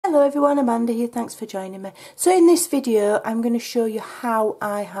Hello everyone, Amanda here, thanks for joining me. So in this video I'm going to show you how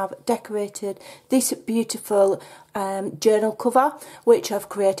I have decorated this beautiful journal cover, which I've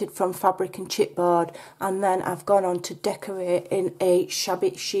created from fabric and chipboard, and then I've gone on to decorate in a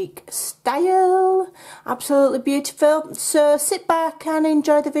shabby chic style. Absolutely beautiful. So sit back and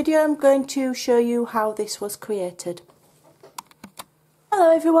enjoy the video. I'm going to show you how this was created.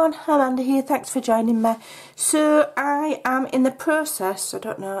 Hello everyone, Amanda here, thanks for joining me. So I am in the process, I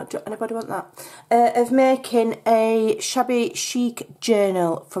don't know, does anybody want that? Of making a shabby chic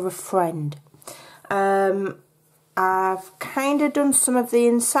journal for a friend. I've kind of done some of the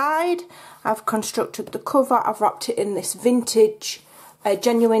inside, I've constructed the cover, I've wrapped it in this vintage,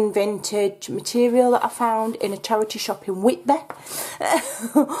 genuine vintage material that I found in a charity shop in Whitby.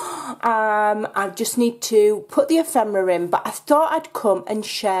 I just need to put the ephemera in, but I thought I'd come and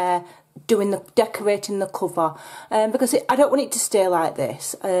share decorating the cover, because I don't want it to stay like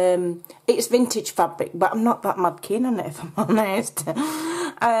this. It's vintage fabric, but I'm not that mad keen on it, if I'm honest.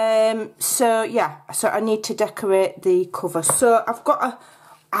 So yeah, so I need to decorate the cover. So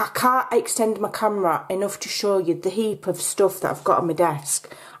I can't extend my camera enough to show you the heap of stuff that I've got on my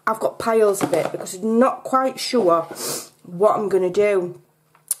desk. I've got piles of it because I'm not quite sure what I'm going to do.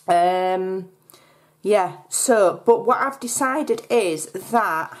 Yeah, so, but what I've decided is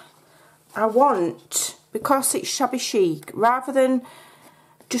that I want, because it's shabby chic, rather than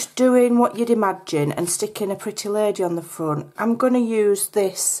just doing what you'd imagine and sticking a pretty lady on the front, I'm going to use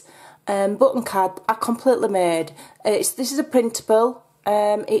this button card I completely made. This is a printable.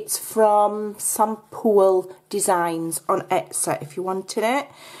 It's from Sampool Designs on Etsy if you wanted it,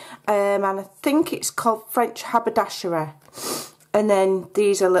 and I think it's called French Haberdashery. And then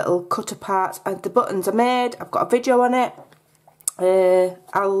these are little cutter parts, and the buttons are made. I've got a video on it.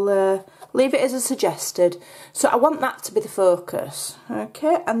 I'll leave it as a suggested. So I want that to be the focus.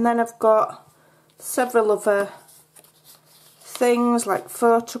 Okay, and then I've got several other things like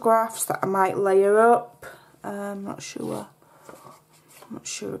photographs that I might layer up. I'm not sure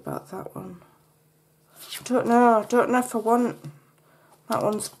about that one. I don't know if I want, that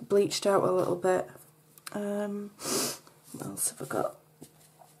one's bleached out a little bit. What else have I got?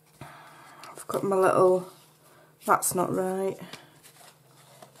 I've got my little, that's not right.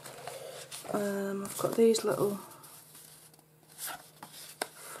 I've got these little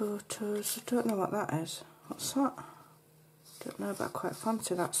photos. I don't know what that is. What's that? Don't know, but I quite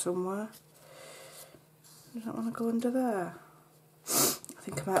fancy that somewhere. Does that want to go under there? I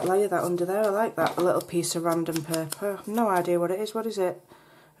think I might layer that under there. I like that, a little piece of random paper. I've no idea what it is. What is it?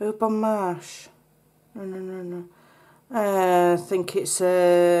 Urban Marsh. No. I think it's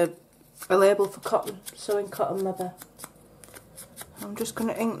a label for cotton, sewing cotton leather. I'm just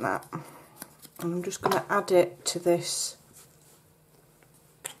going to ink that. And I'm just going to add it to this.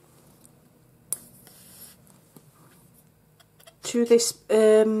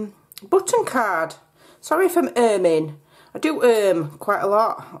 Button card. Sorry if I'm erming. I do quite a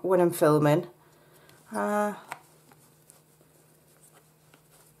lot when I'm filming. I'm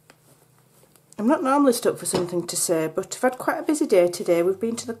not normally stuck for something to say, but I've had quite a busy day today. We've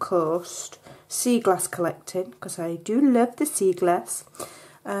been to the coast, sea glass collecting, because I do love the sea glass.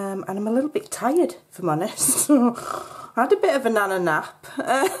 And I'm a little bit tired, if I'm honest. I had a bit of a nana nap.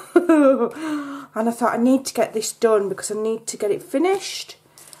 And I thought I need to get this done because I need to get it finished.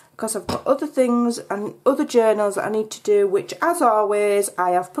 Because I've got other things and other journals that I need to do, which as always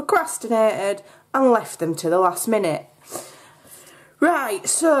I have procrastinated and left them to the last minute. Right,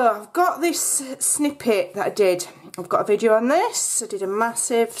 so I've got this snippet that I did. I've got a video on this. I did a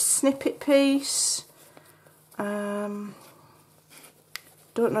massive snippet piece.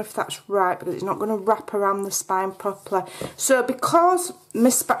 Don't know if that's right because it's not going to wrap around the spine properly. So because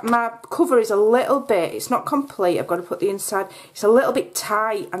my cover is a little bit, it's not complete, I've got to put the inside, it's a little bit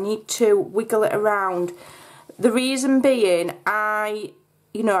tight, I need to wiggle it around. The reason being, I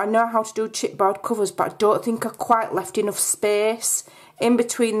know how to do chipboard covers, but I don't think I quite left enough space in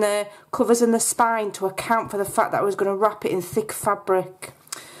between the covers and the spine to account for the fact that I was going to wrap it in thick fabric.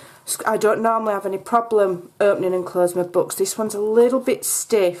 I don't normally have any problem opening and closing my books. This one's a little bit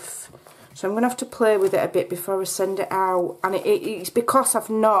stiff, so I'm going to have to play with it a bit before I send it out. And it's because I've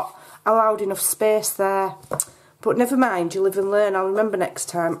not allowed enough space there. But never mind, you live and learn. I'll remember next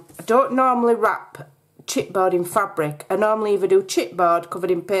time. I don't normally wrap chipboard in fabric. I normally either do chipboard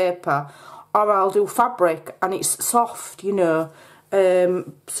covered in paper, or I'll do fabric and it's soft, you know.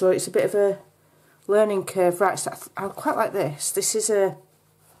 So it's a bit of a learning curve. Right, so I quite like this. This is a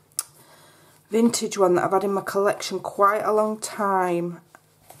vintage one that I've had in my collection quite a long time.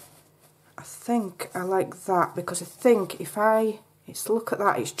 I think I like that because I think if I It's, look at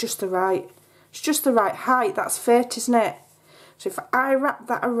that, it's just the right height. That's fate, isn't it? So if I wrap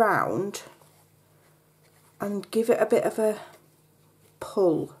that around and give it a bit of a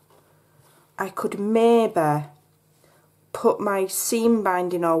pull, I could maybe put my seam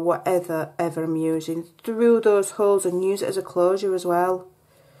binding or whatever I'm using through those holes and use it as a closure as well.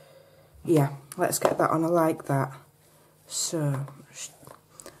 Yeah, let's get that on. I like that. So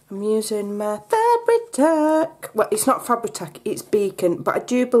I'm using my Fabri-Tac. Well, it's not Fabri-Tac, it's Beacon, but I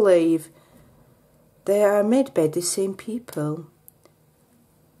do believe they are made by the same people.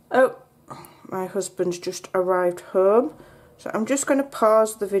 Oh, my husband's just arrived home, so I'm just going to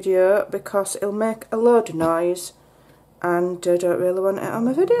pause the video because it'll make a load of noise and I don't really want it on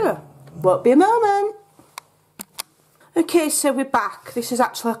my video. Won't be a moment. Okay, so we're back. This is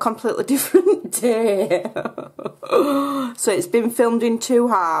actually a completely different day. So it's been filmed in two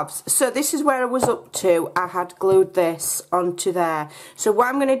halves. So this is where I was up to. I had glued this onto there. So what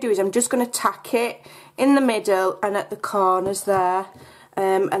I'm going to do is I'm just going to tack it in the middle and at the corners there.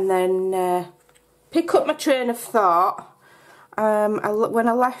 And then pick up my train of thought. When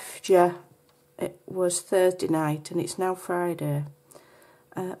I left you, it was Thursday night and it's now Friday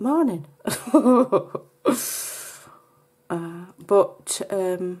morning. But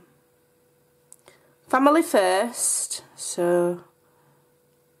family first, so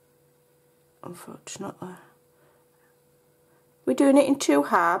unfortunately we're doing it in two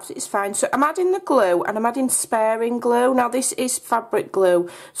halves. It's fine. So I'm adding the glue and I'm adding sparing glue. Now this is fabric glue,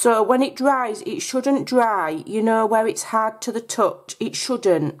 so when it dries, it shouldn't dry, you know, where it's hard to the touch. It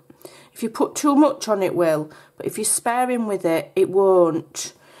shouldn't. If you put too much on, it will, but if you're sparing with it, it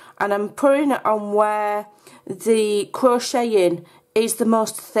won't. And I'm putting it on where the crocheting is the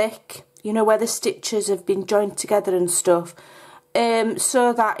most thick, you know, where the stitches have been joined together and stuff,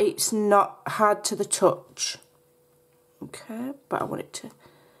 so that it's not hard to the touch. Okay, but I want it to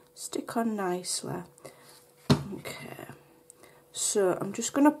stick on nicely. Okay, so I'm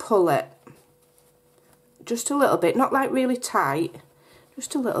just going to pull it just a little bit, not like really tight,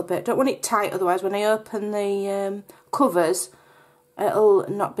 just a little bit. Don't want it tight, otherwise when I open the covers it'll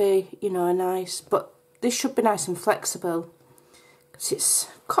not be, you know, nice. But this should be nice and flexible because it's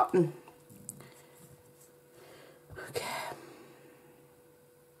cotton. Okay,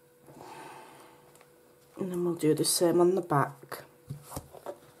 and then we'll do the same on the back.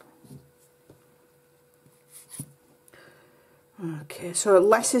 Okay, so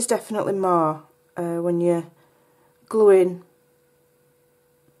less is definitely more when you're gluing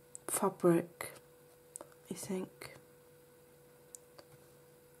fabric, I think,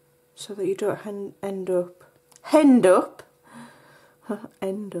 so that you don't end up.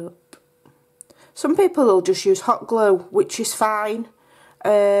 Some people will just use hot glue, which is fine,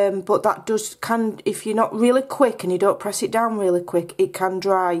 but that can, if you're not really quick and you don't press it down really quick, it can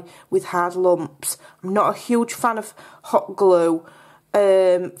dry with hard lumps. I'm not a huge fan of hot glue,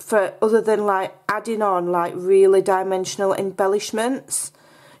 for other than like adding on like really dimensional embellishments.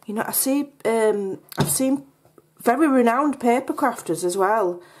 You know, I've seen very renowned paper crafters as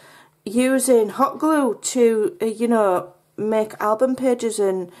well using hot glue to, you know, make album pages,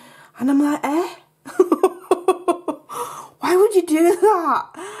 and I'm like, eh? Why would you do that?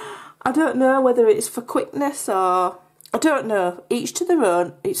 I don't know whether it's for quickness or, I don't know. Each to their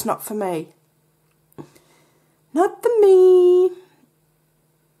own. It's not for me. Not for me.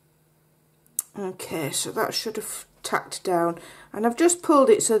 Okay, so that should have tacked down, and I've just pulled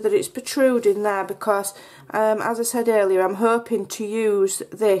it so that it's protruding there because as I said earlier, I'm hoping to use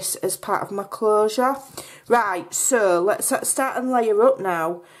this as part of my closure. Right, so let's start and layer up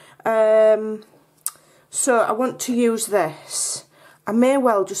now. So I want to use this. I may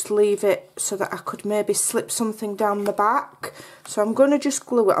well just leave it so that I could maybe slip something down the back, so I'm going to just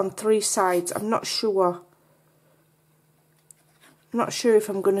glue it on 3 sides. I'm not sure if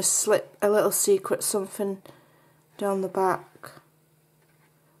I'm going to slip a little secret something down the back.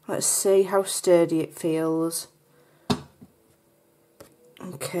 Let's see how sturdy it feels.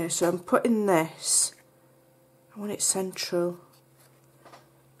 Okay, so I'm putting this, I want it central,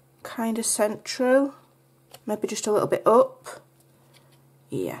 kind of central, maybe just a little bit up.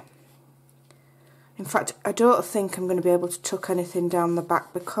 Yeah. In fact, I don't think I'm going to be able to tuck anything down the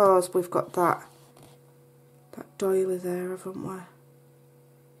back because we've got that doily there, haven't we?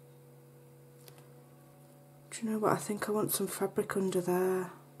 Do you know what? I think I want some fabric under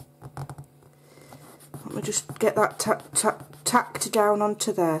there. Let me just get that tacked down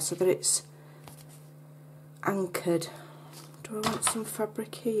onto there so that it's anchored. Do I want some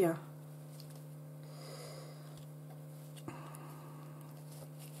fabric here?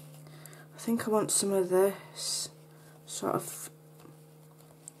 I think I want some of this sort of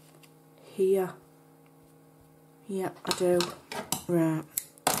here. Yeah, I do. Right.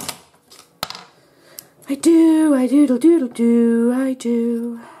 I do, I doodle, I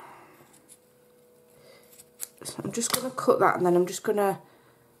do. So I'm just going to cut that, and then I'm just going to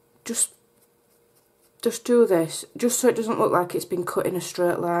just do this, just so it doesn't look like it's been cut in a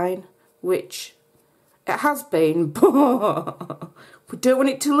straight line, which it has been, but we don't want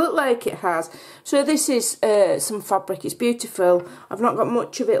it to look like it has. So this is some fabric. It's beautiful. I've not got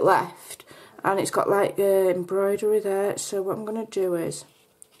much of it left, and it's got like embroidery there. So what I'm going to do is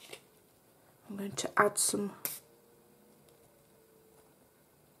I'm going to add some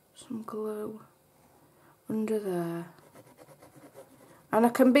glue under there, and I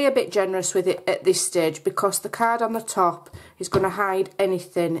can be a bit generous with it at this stage because the card on the top is going to hide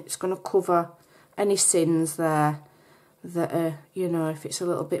anything. It's going to cover any sins there that are, you know, if it's a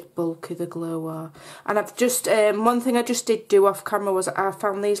little bit bulky, the glue are. And I've just one thing I just did do off camera was I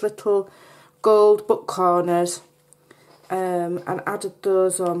found these little gold book corners and added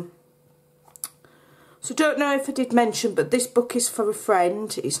those on. So don't know if I did mention, but this book is for a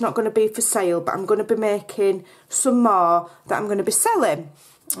friend. It's not going to be for sale, but I'm going to be making some more that I'm going to be selling.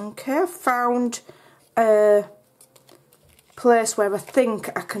 Okay, I found a place where I think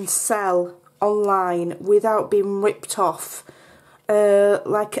I can sell online without being ripped off.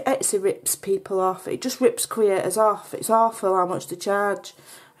 Like Etsy rips people off. It just rips creators off. It's awful how much they charge.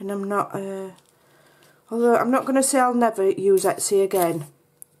 And I'm not, although I'm not going to say I'll never use Etsy again,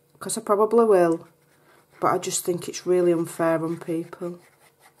 because I probably will. But I just think it's really unfair on people.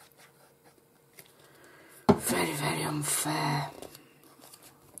 Very, very unfair.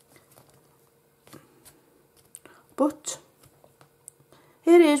 But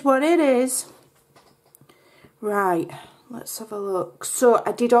it is what it is. Right, let's have a look. So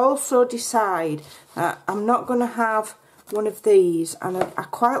I did also decide that I'm not going to have one of these, and I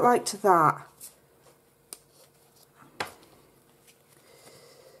quite liked that.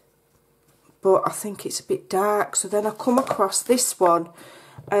 But I think it's a bit dark, so then I come across this one,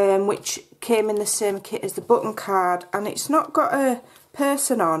 which came in the same kit as the button card, and it's not got a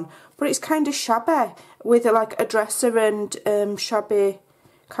person on, but it's kind of shabby, with like a dresser and shabby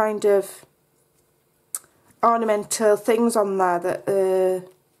kind of ornamental things on there that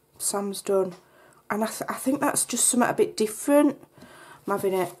Sam's done, and I think that's just something a bit different. I'm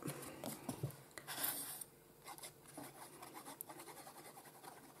having it.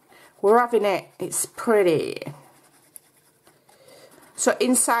 We're having it. It's pretty. So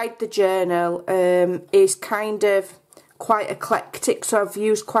inside the journal is kind of quite eclectic. So I've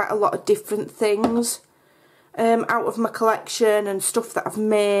used quite a lot of different things out of my collection and stuff that I've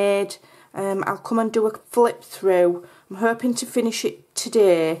made. I'll come and do a flip through. I'm hoping to finish it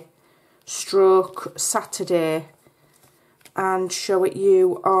today, stroke Saturday, and show it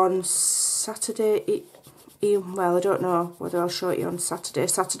you on Saturday. Well, I don't know whether I'll show it you on Saturday.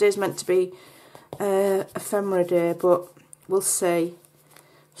 Saturday's meant to be ephemera day, but we'll see.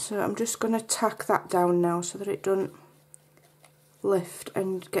 So I'm just going to tack that down now so that it doesn't lift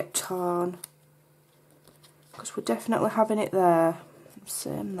and get torn. Because we're definitely having it there.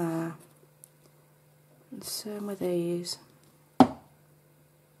 Same there. And same with these.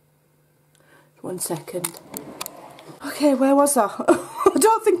 1 second. Okay, where was I? I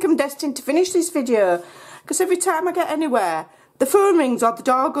don't think I'm destined to finish this video, because every time I get anywhere, the phone rings or the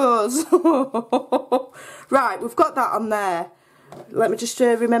door goes. Right, we've got that on there. Let me just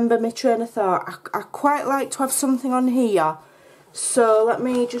remember my train of thought. I quite like to have something on here. So let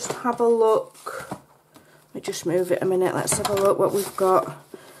me just have a look. Let me just move it a minute. Let's have a look what we've got.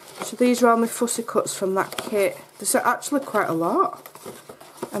 So these are all my fussy cuts from that kit. There's actually quite a lot.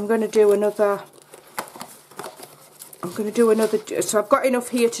 I'm going to do another. So I've got enough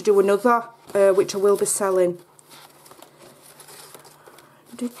here to do another, which I will be selling.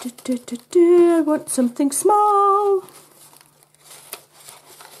 I want something small.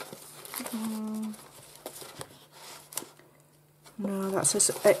 No, that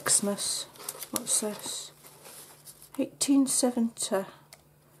says Xmas. What's this? 1870.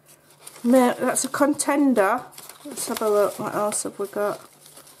 No, that's a contender. Let's have a look. What else have we got?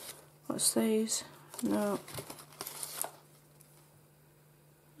 What's these? No.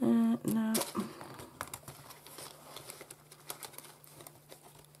 No.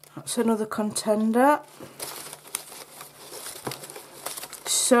 That's another contender.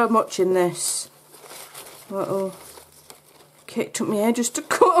 So much in this little kit. Took me ages to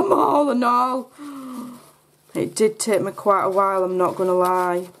cut them all and all. It did take me quite a while, I'm not going to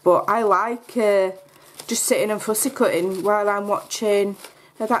lie. But I like just sitting and fussy cutting while I'm watching.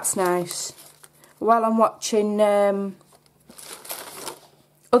 That's nice. While I'm watching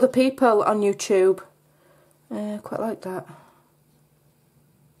other people on YouTube. Quite like that.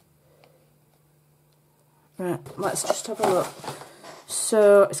 Right, let's just have a look.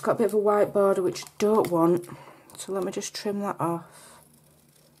 So it's got a bit of a white border, which I don't want. So let me just trim that off.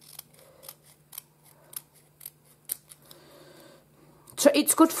 So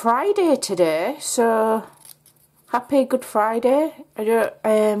it's Good Friday today, so happy Good Friday. I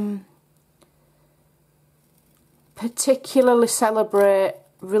don't particularly celebrate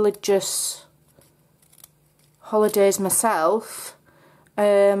religious holidays myself,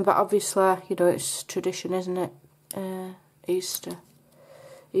 but obviously, you know, it's tradition, isn't it? Easter.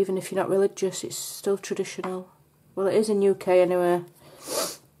 Even if you're not religious, it's still traditional. Well, it is in UK anyway.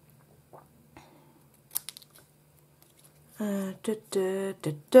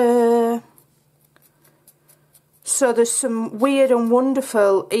 So there's some weird and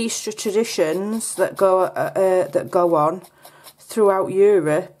wonderful Easter traditions that go on throughout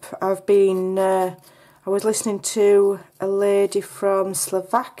Europe. I was listening to a lady from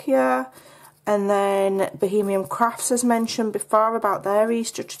Slovakia, and then Bohemian Crafts has mentioned before about their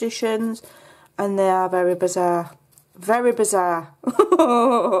Easter traditions, and they are very bizarre. Very bizarre.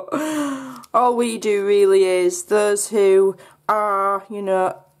 All we do really is those who are, you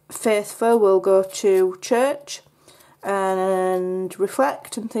know, faithful will go to church and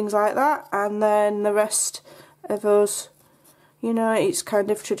reflect and things like that, and then the rest of us, you know, it's kind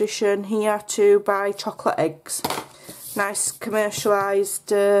of tradition here to buy chocolate eggs. Nice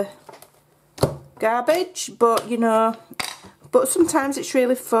commercialised garbage, but you know, but sometimes it's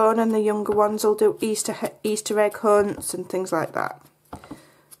really fun, and the younger ones will do Easter egg hunts and things like that.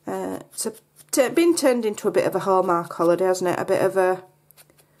 It's been turned into a bit of a Hallmark holiday, hasn't it? A bit of a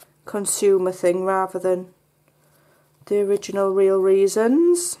consumer thing rather than the original real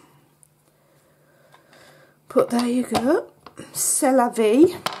reasons. But there you go. C'est la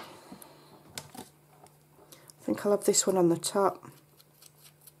vie. I think I'll have this one on the top.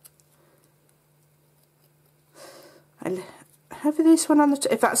 I'll have this one on the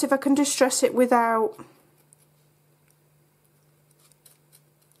top. If I can distress it without...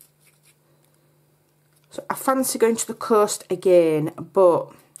 So I fancy going to the coast again,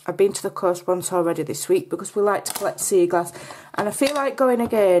 but I've been to the coast once already this week because we like to collect sea glass, and I feel like going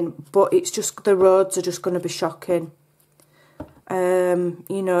again, but it's just, the roads are just going to be shocking. You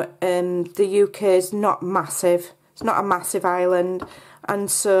know, the UK is not massive. It's not a massive island, and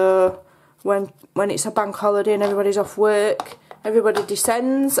so when it's a bank holiday and everybody's off work, everybody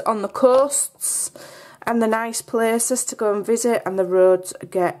descends on the coasts and the nice places to go and visit, and the roads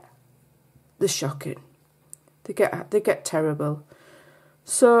get the shocking. They get terrible.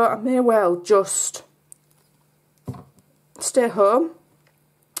 So I may well just stay home,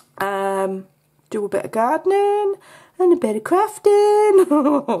 do a bit of gardening and a bit of crafting.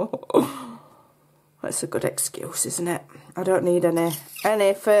 That's a good excuse, isn't it? I don't need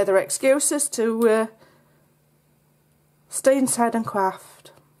any further excuses to stay inside and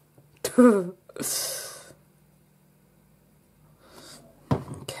craft. Okay.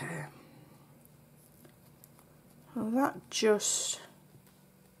 Well, that just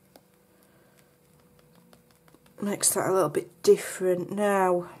makes that a little bit different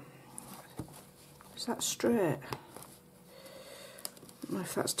now. Is that straight? I don't know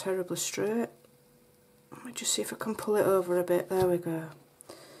if that's terribly straight. Let me just see if I can pull it over a bit. There we go.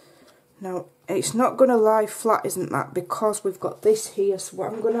 Now, it's not going to lie flat, isn't that? Because we've got this here. So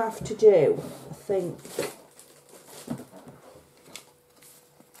what I'm going to have to do, I think,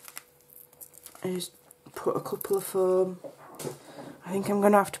 is put a couple of foam. I think I'm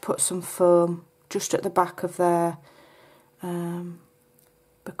going to have to put some foam just at the back of there,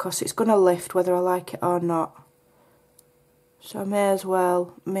 because it's going to lift whether I like it or not. So I may as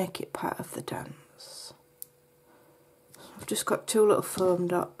well make it part of the dance. I've just got two little foam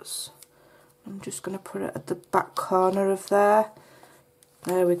dots. I'm just going to put it at the back corner of there.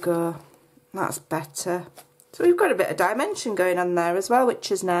 There we go. That's better. So we've got a bit of dimension going on there as well,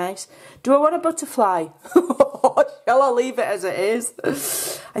 which is nice. Do I want a butterfly? Shall I leave it as it is?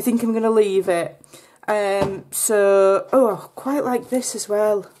 I think I'm going to leave it. So, oh, I quite like this as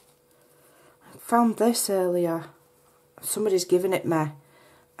well. I found this earlier. Somebody's given it me.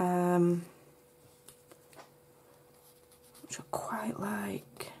 Which I quite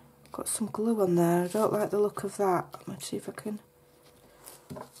like. Got some glue on there. I don't like the look of that. Let's see if I can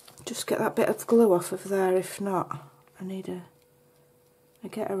just get that bit of glue off of there. If not, I need a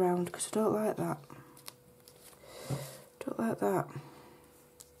get around because I don't like that. Don't like that. I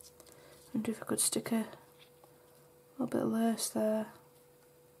wonder if I could stick a little bit of lace there.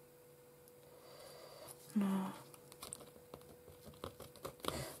 No.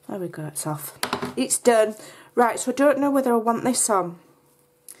 There we go, it's off. It's done. Right, so I don't know whether I want this on.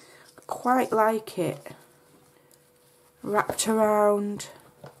 I quite like it wrapped around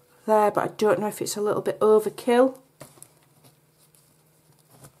there, but I don't know if it's a little bit overkill.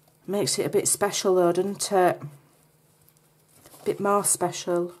 Makes it a bit special though, doesn't it? A bit more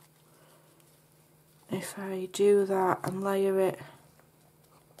special. If I do that and layer it.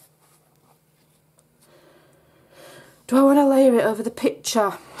 Do I want to layer it over the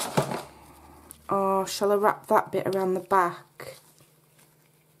picture? Or shall I wrap that bit around the back?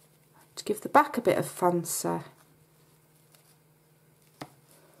 To give the back a bit of fancy.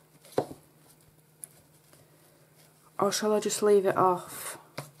 Or shall I just leave it off?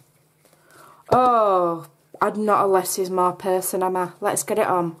 Oh, I'm not a less is more person, am I? Let's get it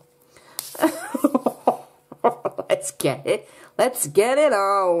on. Let's get it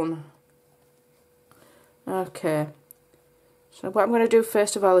on. Okay. So what I'm going to do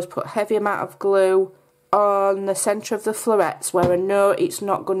first of all is put a heavy amount of glue on the centre of the florets where I know it's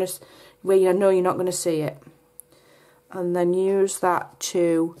not going to, where I know you're not going to see it. And then use that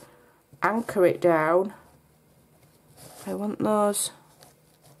to anchor it down. I want those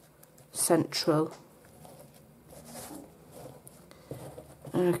central.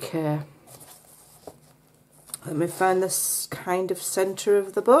 Okay. Let me find this kind of centre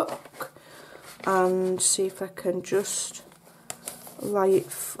of the book and see if I can just lay it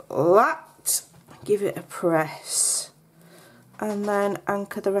flat, give it a press, and then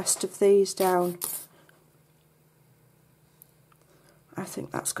anchor the rest of these down. I think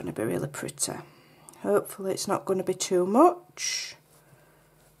that's going to be really pretty. Hopefully it's not going to be too much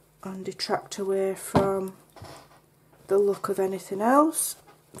and detract away from the look of anything else.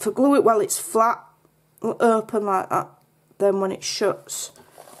 If I glue it while it's flat, open like that, then when it shuts,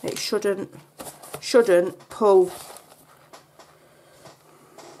 it shouldn't pull.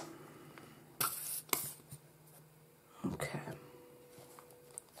 Okay.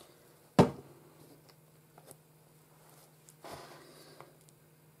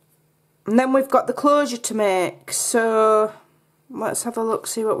 And then we've got the closure to make, so let's have a look,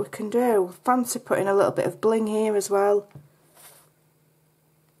 see what we can do. Fancy putting a little bit of bling here as well.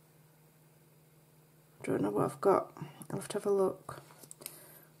 Don't know what I've got. I'll have to have a look.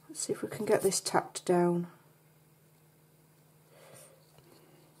 Let's see if we can get this tacked down.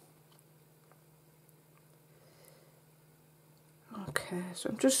 Okay, so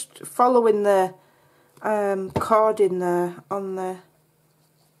I'm just following the cording there on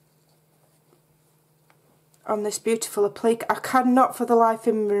this beautiful applique. I cannot for the life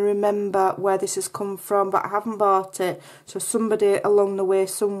of me remember where this has come from, but I haven't bought it, so somebody along the way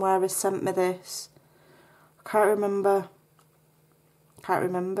somewhere has sent me this. I can't remember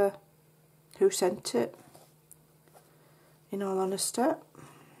who sent it, in all honesty.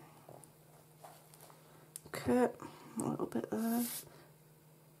 Okay, a little bit there.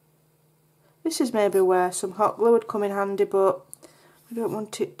 This is maybe where some hot glue would come in handy, but I don't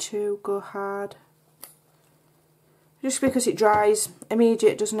want it to go hard. Just because it dries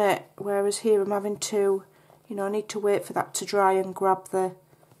immediate, doesn't it? Whereas here I'm having to, you know, I need to wait for that to dry and grab it.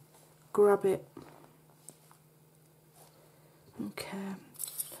 Okay.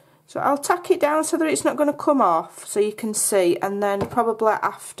 So I'll tack it down so that it's not going to come off, so you can see, and then probably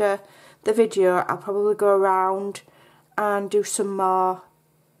after the video I'll probably go around and do some more,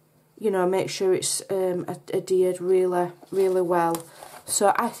 you know, make sure it's adhered really, really well.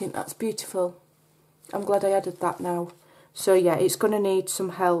 So I think that's beautiful. I'm glad I added that now. So yeah, it's going to need some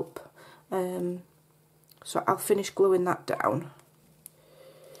help. So I'll finish gluing that down.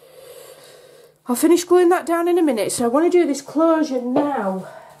 I'll finish gluing that down in a minute. So I want to do this closure now.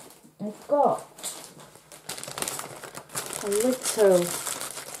 I've got a little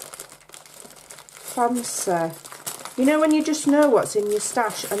fancy. You know when you just know what's in your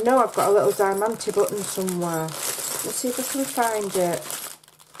stash? I know I've got a little diamante button somewhere. Let's see if I can find it.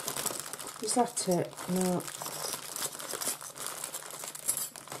 Is that it? No.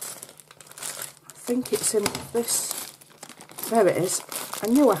 I think it's in this. There it is. I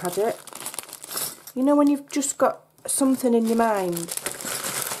knew I had it. You know when you've just got something in your mind?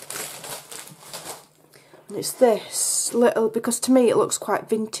 And it's this little, because to me it looks quite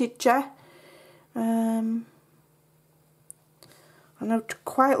vintagey. And I'd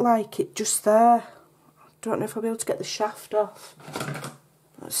quite like it just there. I don't know if I'll be able to get the shaft off.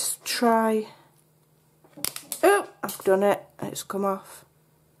 Let's try. Oh, I've done it. It's come off.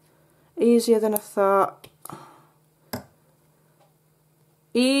 Easier than I thought.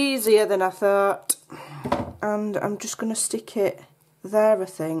 Easier than I thought. And I'm just going to stick it there, I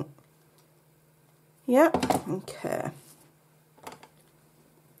think. Yep. Okay.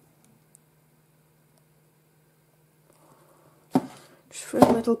 for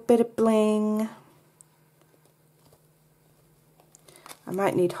a little bit of bling. I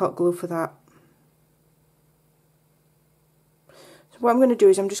might need hot glue for that. So what I'm going to do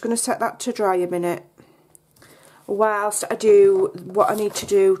is I'm just going to set that to dry a minute whilst I do what I need to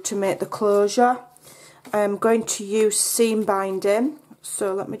do to make the closure. I'm going to use seam binding,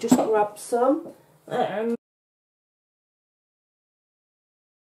 so let me just grab some.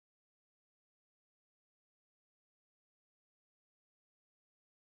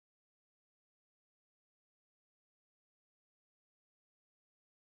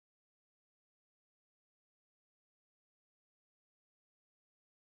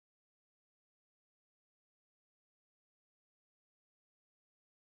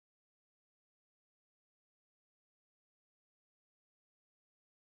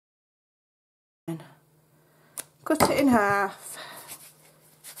 Cut it in half,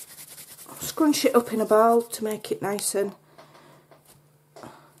 scrunch it up in a ball to make it nice and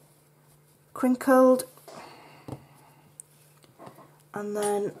crinkled, and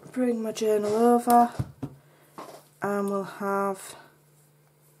then bring my journal over and we'll have,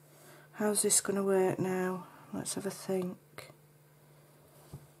 how's this going to work now? Let's have a think.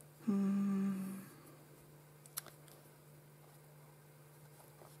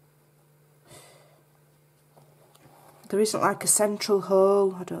 There isn't like a central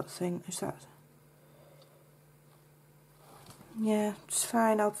hole, I don't think, is that? Yeah, it's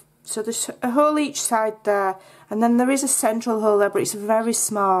fine. So there's a hole each side there, and then there is a central hole there, but it's very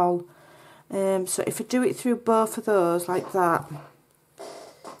small. So if I do it through both of those like that,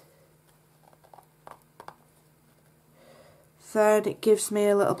 then it gives me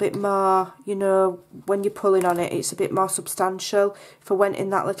a little bit more, you know, when you're pulling on it, it's a bit more substantial. If I went in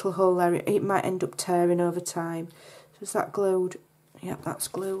that little hole there, it might end up tearing over time. So is that glued? Yep, that's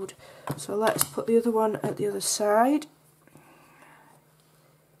glued. So let's put the other one at the other side.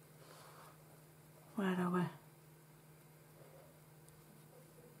 Where are we?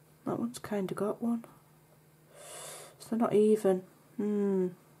 That one's kind of got one. So they're not even.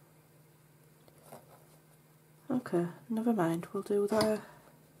 Okay, never mind. We'll do that.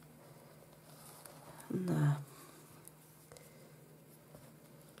 And there.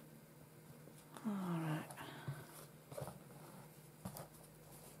 Alright.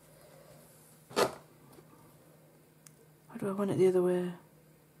 Or do I want it the other way?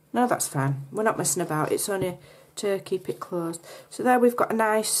 No, that's fine. We're not messing about. It's only to keep it closed. So there we've got a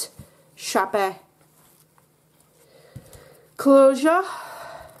nice shabby closure.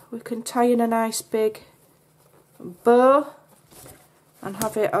 We can tie in a nice big bow and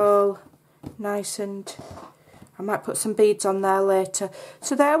have it all nice, and I might put some beads on there later.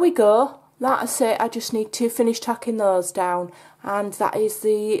 So there we go. That's it. I just need to finish tacking those down, and that is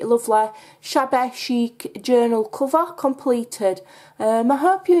the lovely Shabby Chic journal cover completed. I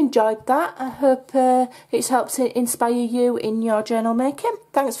hope you enjoyed that. I hope it's helped inspire you in your journal making.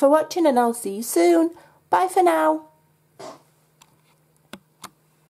 Thanks for watching, and I'll see you soon. Bye for now.